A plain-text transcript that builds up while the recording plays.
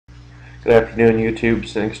Good afternoon, YouTube.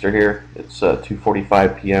 Sinister here. It's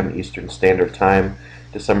 2:45 p.m. Eastern Standard Time,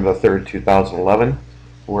 December the 3rd, 2011.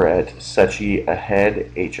 We're at Secchi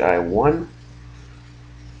Ahead HI1.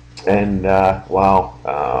 And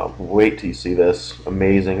wow, wait till you see this.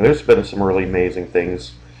 Amazing. There's been some really amazing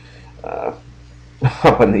things up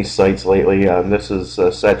on these sites lately. This is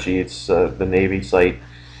Secchi. It's the Navy site.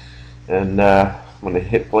 And I'm going to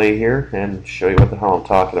hit play here and show you what the hell I'm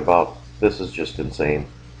talking about. This is just insane.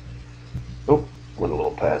 Oh, went a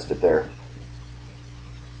little past it there.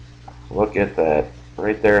 Look at that.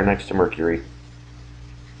 Right there next to Mercury.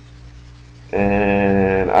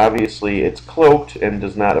 And obviously it's cloaked and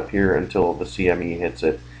does not appear until the CME hits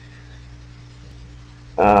it.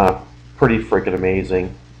 Pretty freaking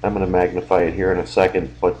amazing. I'm going to magnify it here in a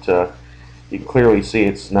second, but you can clearly see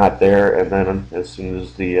it's not there, and then as soon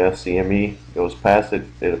as the CME goes past it,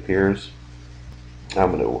 it appears.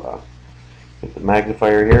 I'm going to hit the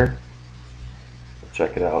magnifier here.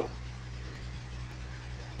 Check it out.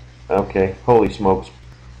 Okay, holy smokes.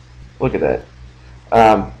 Look at that.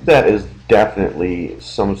 That is definitely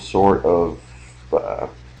some sort of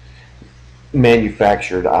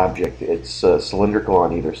manufactured object. It's cylindrical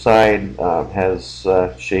on either side, has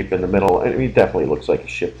shape in the middle. I mean, it definitely looks like a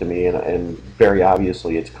ship to me, and very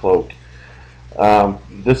obviously it's cloaked.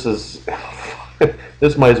 This is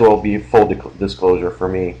this might as well be full disclosure for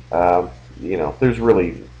me. You know, there's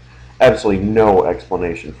really absolutely no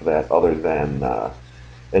explanation for that other than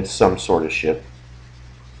it's some sort of ship.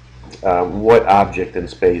 What object in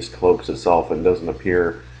space cloaks itself and doesn't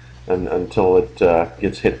appear until it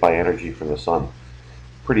gets hit by energy from the sun?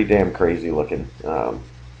 Pretty damn crazy looking. Let's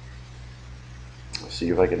see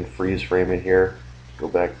if I can freeze frame it here. Go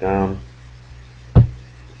back down.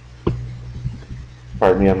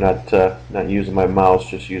 Pardon me, I'm not using my mouse,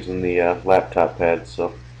 just using the laptop pad,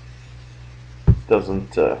 so it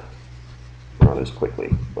doesn't run as quickly.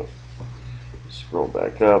 But scroll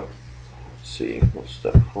back up. Let's see. We'll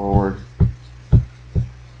step forward,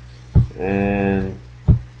 and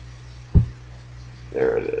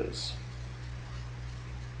there it is.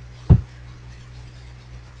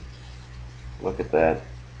 Look at that.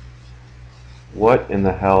 What in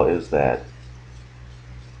the hell is that?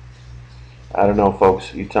 I don't know,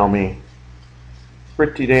 folks. You tell me.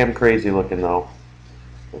 Pretty damn crazy looking, though.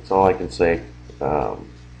 That's all I can say.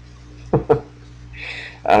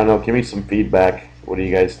 I don't know. Give me some feedback. What do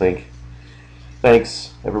you guys think?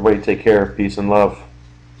 Thanks. Everybody take care. Peace and love.